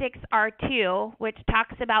E6R2, which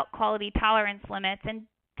talks about quality tolerance limits and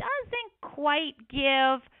doesn't quite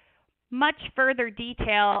give much further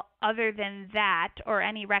detail other than that or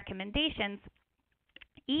any recommendations,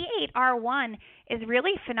 E8R1 is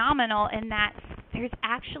really phenomenal in that there's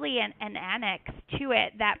actually an annex to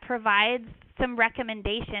it that provides some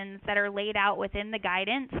recommendations that are laid out within the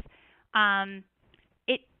guidance. I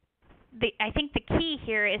think the key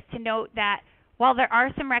here is to note that while there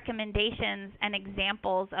are some recommendations and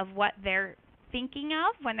examples of what they're thinking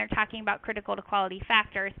of when they're talking about critical to quality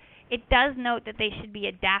factors, it does note that they should be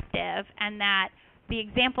adaptive and that the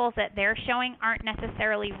examples that they're showing aren't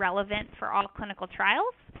necessarily relevant for all clinical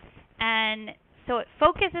trials. And so it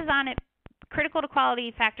focuses on it, critical to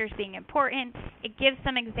quality factors being important. It gives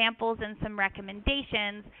some examples and some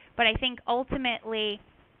recommendations, but I think ultimately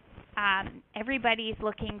everybody's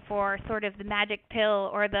looking for sort of the magic pill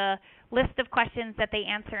or the list of questions that they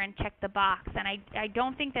answer and check the box, and I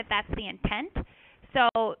don't think that that's the intent.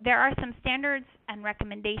 So there are some standards and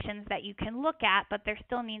recommendations that you can look at, but there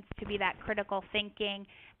still needs to be that critical thinking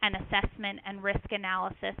and assessment and risk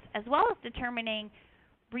analysis, as well as determining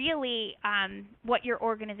really what your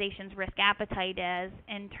organization's risk appetite is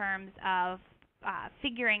in terms of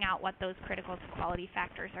figuring out what those critical to quality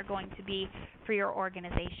factors are going to be for your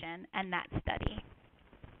organization and that study.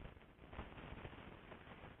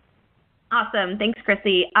 Awesome. Thanks,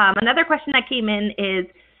 Chrissy. Another question that came in is,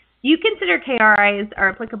 do you consider KRIs are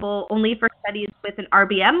applicable only for studies with an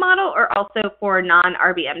RBM model or also for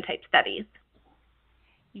non-RBM type studies?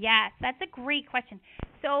 Yes, that's a great question.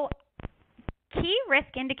 So key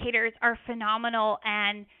risk indicators are phenomenal,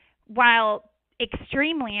 and while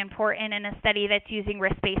extremely important in a study that's using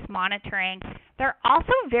risk-based monitoring, they're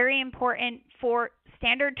also very important for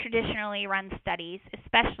standard traditionally run studies,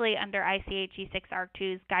 especially under ICH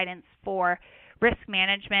E6R2's guidance for risk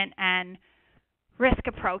management and risk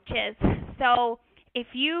approaches. So if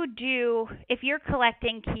you're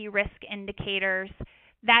collecting key risk indicators,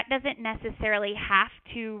 that doesn't necessarily have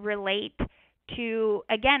to relate to,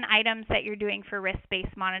 again, items that you're doing for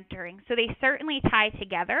risk-based monitoring. So they certainly tie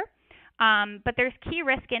together, but there's key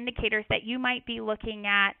risk indicators that you might be looking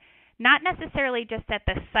at, not necessarily just at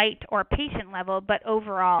the site or patient level, but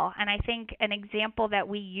overall. And I think an example that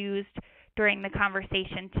we used during the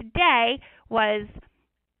conversation today was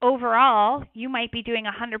overall, you might be doing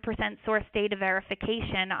 100% source data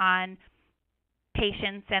verification on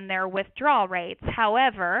patients and their withdrawal rates.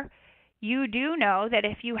 However, you do know that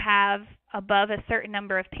if you have above a certain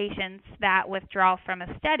number of patients that withdraw from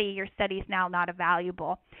a study, your study is now not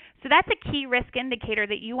evaluable. So that's a key risk indicator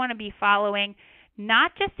that you want to be following,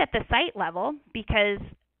 not just at the site level, because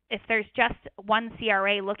if there's just one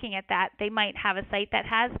CRA looking at that, they might have a site that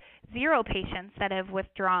has 0 patients that have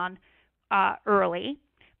withdrawn early.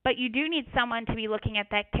 But you do need someone to be looking at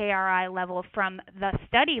that KRI level from the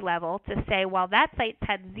study level to say, well, that site's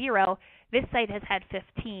had 0, this site has had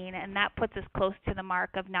 15, and that puts us close to the mark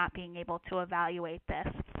of not being able to evaluate this.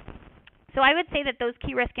 So I would say that those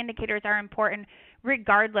key risk indicators are important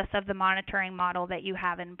regardless of the monitoring model that you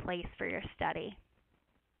have in place for your study.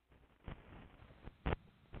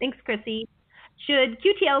 Thanks, Chrissy. Should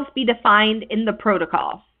QTLs be defined in the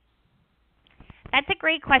protocol? That's a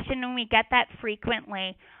great question, and we get that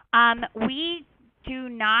frequently. We do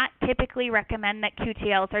not typically recommend that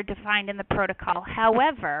QTLs are defined in the protocol.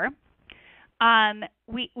 However,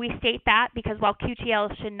 we state that because while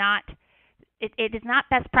QTLs should not, it is not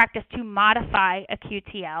best practice to modify a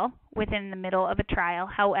QTL within the middle of a trial.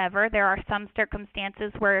 However, there are some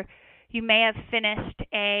circumstances where you may have finished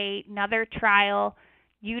another trial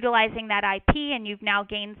utilizing that IP, and you've now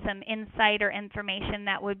gained some insight or information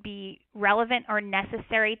that would be relevant or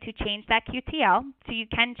necessary to change that QTL. So you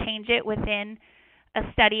can change it within a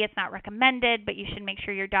study. It's not recommended, but you should make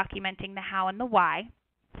sure you're documenting the how and the why.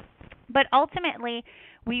 But ultimately,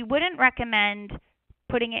 we wouldn't recommend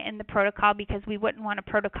putting it in the protocol because we wouldn't want a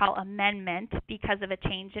protocol amendment because of a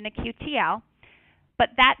change in a QTL. But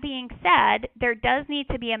that being said, there does need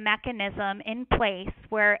to be a mechanism in place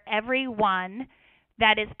where everyone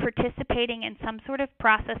that is participating in some sort of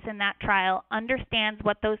process in that trial understands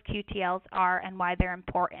what those QTLs are and why they're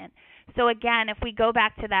important. So again, if we go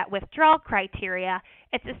back to that withdrawal criteria,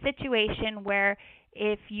 it's a situation where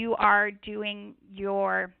if you are doing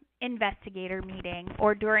your investigator meeting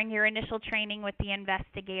or during your initial training with the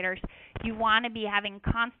investigators, you want to be having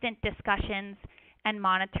constant discussions and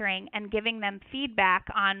monitoring and giving them feedback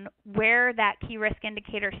on where that key risk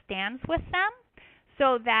indicator stands with them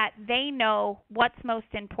so that they know what's most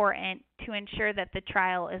important to ensure that the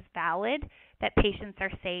trial is valid, that patients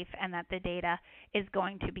are safe, and that the data is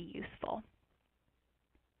going to be useful.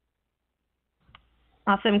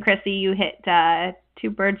 Awesome, Chrissy. You hit two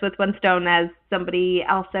birds with one stone, as somebody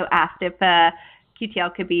also asked if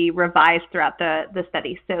QTL could be revised throughout the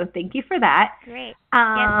study. So thank you for that. Great. Yes,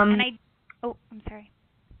 and I'm sorry.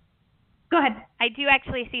 Go ahead. I do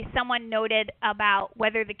actually see someone noted about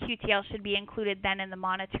whether the QTL should be included then in the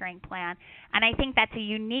monitoring plan. And I think that's a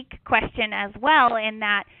unique question as well in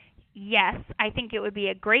that, yes, I think it would be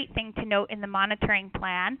a great thing to note in the monitoring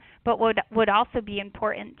plan, but would also be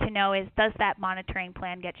important to know is, does that monitoring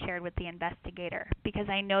plan get shared with the investigator? Because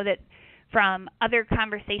I know that from other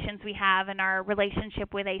conversations we have in our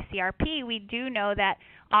relationship with ACRP, we do know that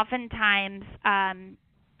oftentimes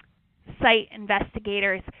site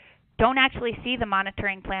investigators don't actually see the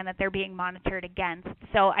monitoring plan that they're being monitored against.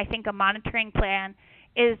 So I think a monitoring plan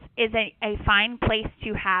is a fine place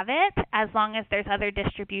to have it as long as there's other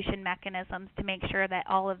distribution mechanisms to make sure that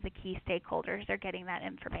all of the key stakeholders are getting that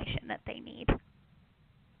information that they need.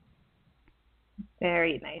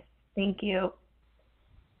 Very nice. Thank you.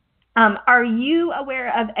 Are you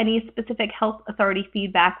aware of any specific health authority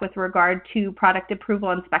feedback with regard to product approval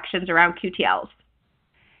inspections around QTLs?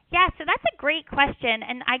 Yeah, so that's a great question,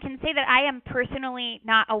 and I can say that I am personally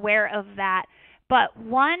not aware of that. But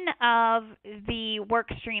one of the work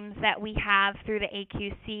streams that we have through the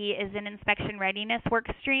AQC is an inspection readiness work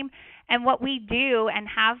stream. And what we do and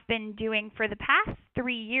have been doing for the past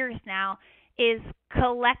 3 years now is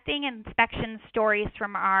collecting inspection stories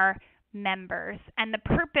from our members. And the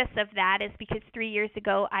purpose of that is because 3 years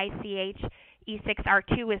ago, ICH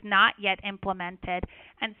E6R2 was not yet implemented.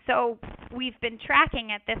 And so we've been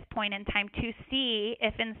tracking at this point in time to see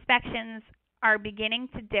if inspections are beginning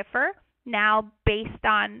to differ now based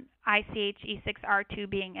on ICH E6R2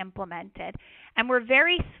 being implemented. And we're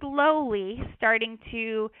very slowly starting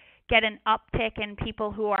to get an uptick in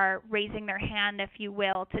people who are raising their hand, if you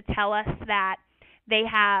will, to tell us that they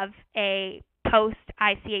have a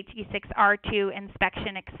post-ICH E6R2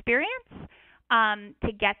 inspection experience.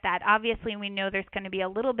 To get that. Obviously, we know there's going to be a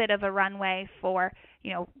little bit of a runway for,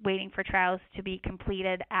 waiting for trials to be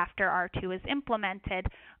completed after R2 is implemented.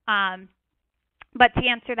 But to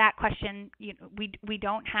answer that question, we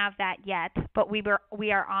don't have that yet, but we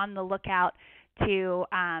are on the lookout to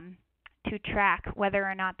track whether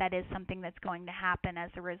or not that is something that's going to happen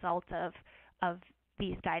as a result of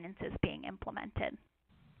these guidances being implemented.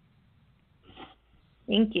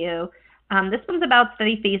 Thank you. This one's about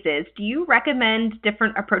study phases. Do you recommend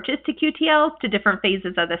different approaches to QTLs to different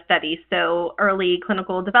phases of the study? So early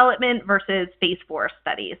clinical development versus phase 4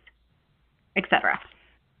 studies, et cetera.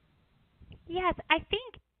 Yes, I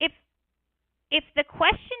think if the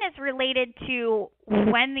question is related to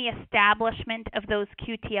when the establishment of those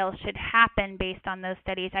QTLs should happen based on those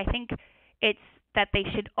studies, I think it's that they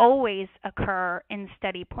should always occur in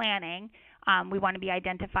study planning. We want to be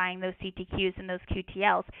identifying those CTQs and those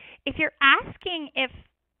QTLs. If you're asking if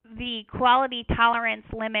the quality tolerance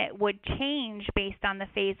limit would change based on the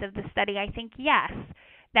phase of the study, I think yes,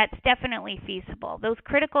 that's definitely feasible. Those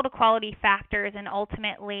critical to quality factors, and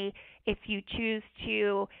ultimately if you choose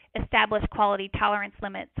to establish quality tolerance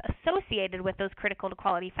limits associated with those critical to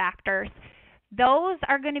quality factors, those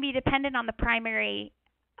are going to be dependent on the primary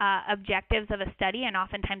objectives of a study and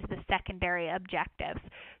oftentimes the secondary objectives.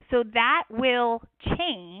 So that will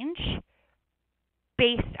change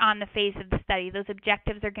based on the phase of the study. Those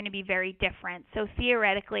objectives are going to be very different. So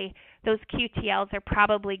theoretically, those QTLs are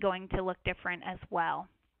probably going to look different as well.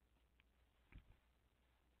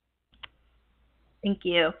 Thank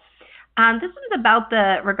you. This one's about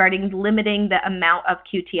regarding limiting the amount of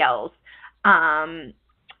QTLs.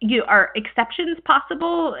 Are exceptions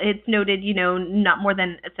possible? It's noted, not more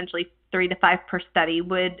than essentially 3 to 5 per study.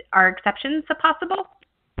 Are exceptions possible?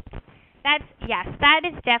 Yes, that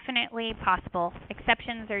is definitely possible.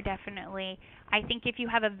 Exceptions are definitely, I think if you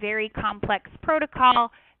have a very complex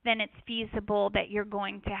protocol, then it's feasible that you're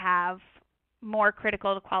going to have more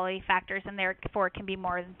critical to quality factors, and therefore it can be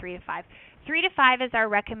more than 3 to 5. 3 to 5 is our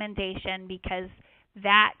recommendation because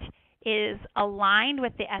that is aligned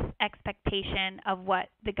with the expectation of what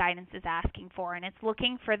the guidance is asking for, and it's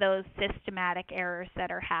looking for those systematic errors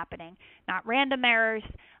that are happening, not random errors.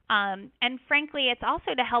 And frankly, it's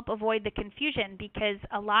also to help avoid the confusion, because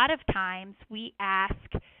a lot of times we ask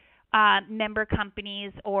member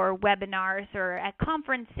companies or webinars or at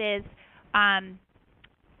conferences,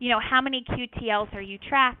 how many QTLs are you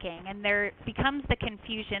tracking? And there becomes the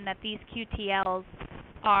confusion that these QTLs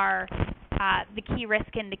are the key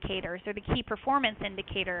risk indicators or the key performance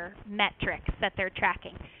indicator metrics that they're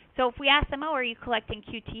tracking. So if we ask them, are you collecting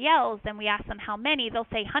QTLs? And we ask them how many, they'll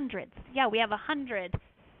say hundreds. Yeah, we have 100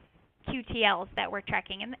 QTLs that we're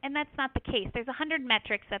tracking, and that's not the case. There's 100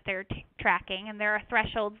 metrics that they're tracking, and there are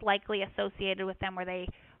thresholds likely associated with them where they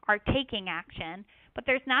are taking action, but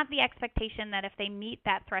there's not the expectation that if they meet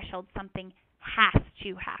that threshold, something has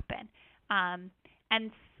to happen. And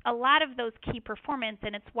a lot of those key performance,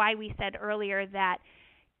 and it's why we said earlier that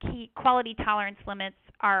key quality tolerance limits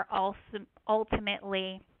are also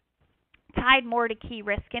ultimately tied more to key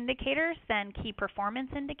risk indicators than key performance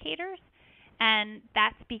indicators. And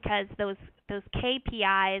that's because those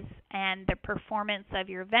KPIs and the performance of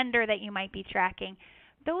your vendor that you might be tracking,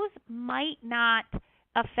 those might not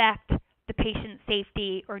affect the patient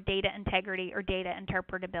safety or data integrity or data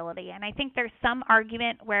interpretability. And I think there's some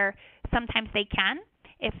argument where sometimes they can,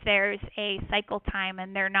 if there's a cycle time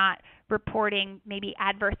and they're not reporting maybe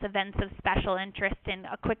adverse events of special interest in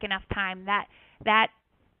a quick enough time, that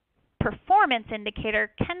performance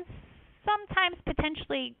indicator can sometimes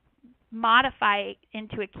potentially modify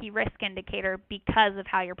into a key risk indicator because of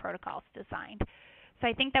how your protocol is designed. So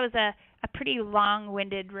I think that was a pretty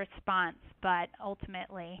long-winded response, but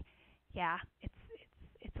ultimately, yeah,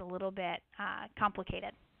 it's a little bit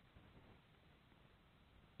complicated.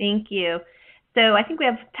 Thank you. So I think we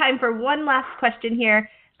have time for one last question here.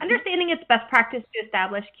 Understanding it's best practice to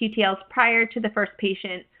establish QTLs prior to the first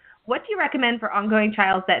patient, what do you recommend for ongoing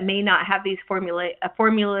trials that may not have these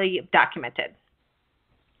formulae documented?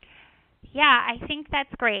 Yeah, I think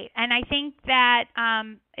that's great. And I think that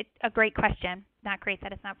it's a great question. Not great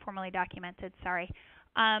that it's not formally documented, sorry.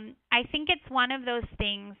 I think it's one of those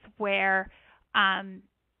things where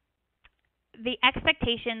the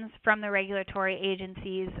expectations from the regulatory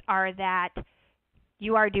agencies are that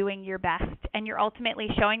you are doing your best, and you're ultimately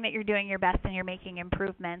showing that you're doing your best and you're making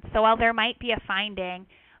improvements. So while there might be a finding,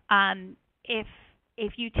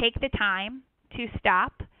 if you take the time to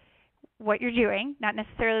stop what you're doing, not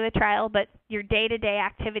necessarily the trial, but your day-to-day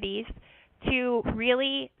activities, to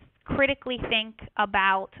really critically think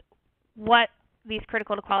about what these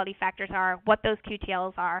critical to quality factors are, what those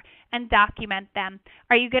QTLs are, and document them.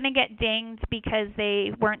 Are you going to get dinged because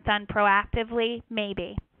they weren't done proactively?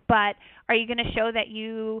 Maybe. But are you going to show that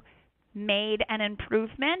you made an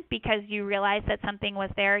improvement because you realized that something was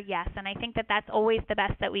there? Yes. And I think that that's always the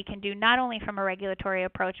best that we can do, not only from a regulatory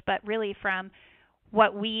approach, but really from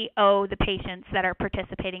what we owe the patients that are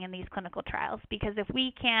participating in these clinical trials. Because if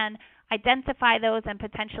we can identify those and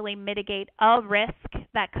potentially mitigate a risk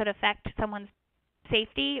that could affect someone's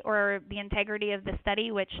safety or the integrity of the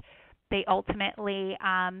study, which they ultimately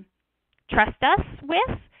trust us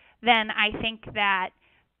with, then I think that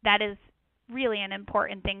that is really an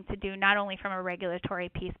important thing to do, not only from a regulatory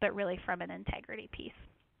piece, but really from an integrity piece.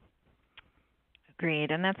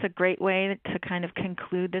 Agreed, and that's a great way to kind of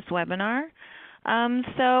conclude this webinar.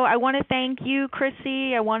 So I want to thank you,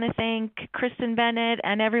 Chrissy. I want to thank Kristen Bennett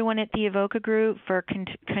and everyone at the Avoca Group for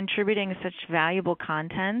contributing such valuable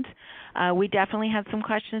content. We definitely had some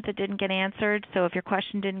questions that didn't get answered, so if your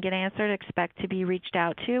question didn't get answered, expect to be reached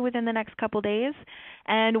out to within the next couple days.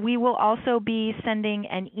 And we will also be sending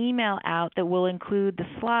an email out that will include the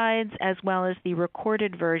slides as well as the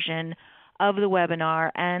recorded version of the webinar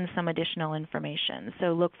and some additional information.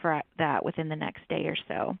 So look for that within the next day or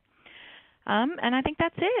so. And I think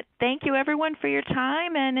that's it. Thank you, everyone, for your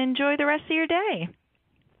time, and enjoy the rest of your day.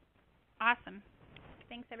 Awesome.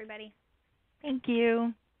 Thanks, everybody. Thank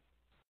you.